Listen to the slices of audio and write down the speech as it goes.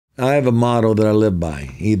I have a motto that I live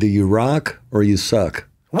by. Either you rock or you suck.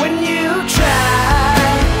 When you try,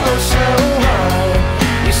 oh so hard,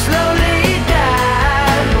 you slowly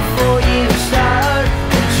die before you start.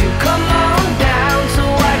 Won't you come on down so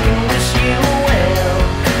I can wish you well?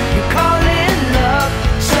 You call it luck,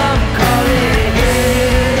 some call it hell.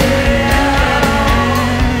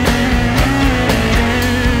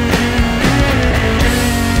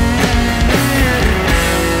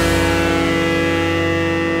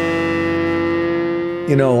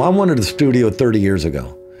 You know, I wanted a studio 30 years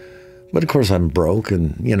ago. But of course I'm broke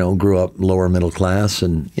and, you know, grew up lower middle class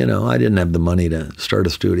and, you know, I didn't have the money to start a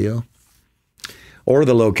studio or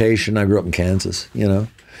the location. I grew up in Kansas, you know.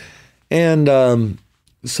 And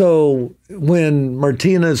so when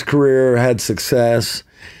Martina's career had success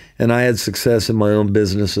and I had success in my own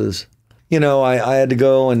businesses, you know, I had to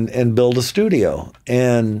go and build a studio.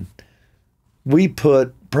 And we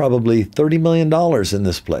put probably $30 million in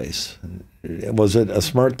this place. Was it a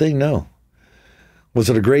smart thing? No. Was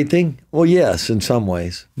it a great thing? Well, yes, in some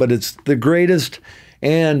ways. But it's the greatest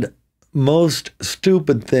and most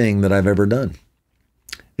stupid thing that I've ever done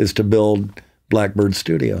is to build Blackbird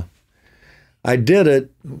Studio. I did it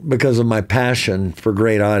because of my passion for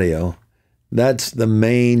great audio. That's the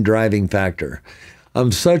main driving factor.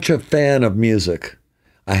 I'm such a fan of music.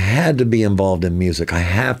 I had to be involved in music. I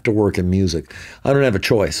have to work in music. I don't have a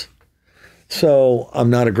choice. So I'm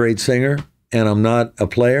not a great singer and I'm not a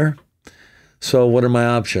player. So what are my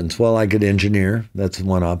options? Well, I could engineer. That's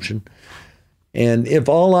one option. And if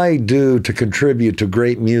all I do to contribute to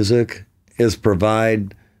great music is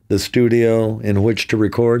provide the studio in which to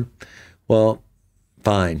record, well,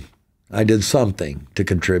 fine. I did something to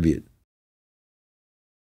contribute.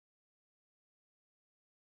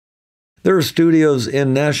 There are studios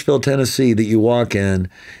in Nashville, Tennessee that you walk in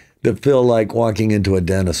that feel like walking into a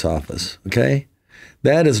dentist's office, okay?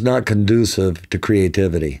 That is not conducive to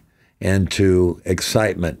creativity and to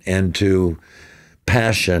excitement and to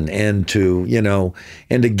passion and to, you know,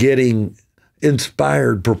 and to getting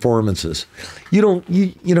inspired performances. You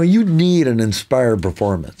need an inspired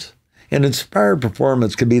performance. An inspired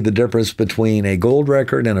performance could be the difference between a gold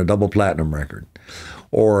record and a double platinum record.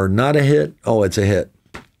 Or not a hit, oh, it's a hit.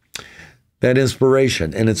 That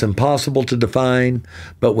inspiration, and it's impossible to define,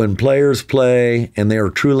 but when players play and they are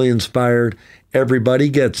truly inspired, everybody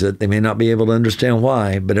gets it. They may not be able to understand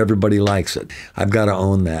why, but everybody likes it. I've got to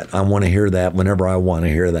own that. I want to hear that whenever I want to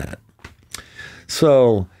hear that.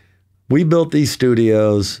 So we built these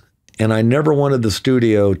studios, and I never wanted the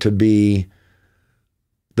studio to be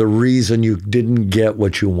the reason you didn't get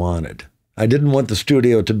what you wanted. I didn't want the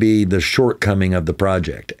studio to be the shortcoming of the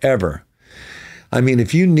project, ever. I mean,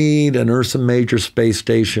 if you need an Ursa Major space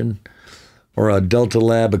station or a Delta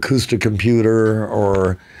Lab acoustic computer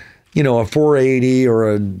or, you know, a 480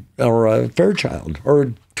 or a Fairchild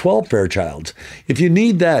or 12 Fairchilds, if you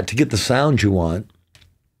need that to get the sound you want,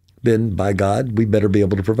 then by God, we better be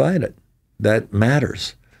able to provide it. That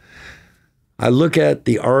matters. I look at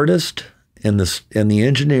the artist and the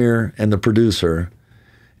engineer and the producer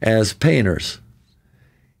as painters.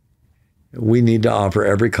 We need to offer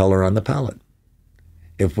every color on the palette.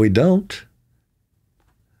 If we don't,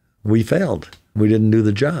 we failed. We didn't do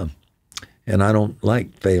the job. And I don't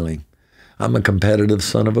like failing. I'm a competitive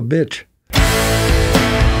son of a bitch.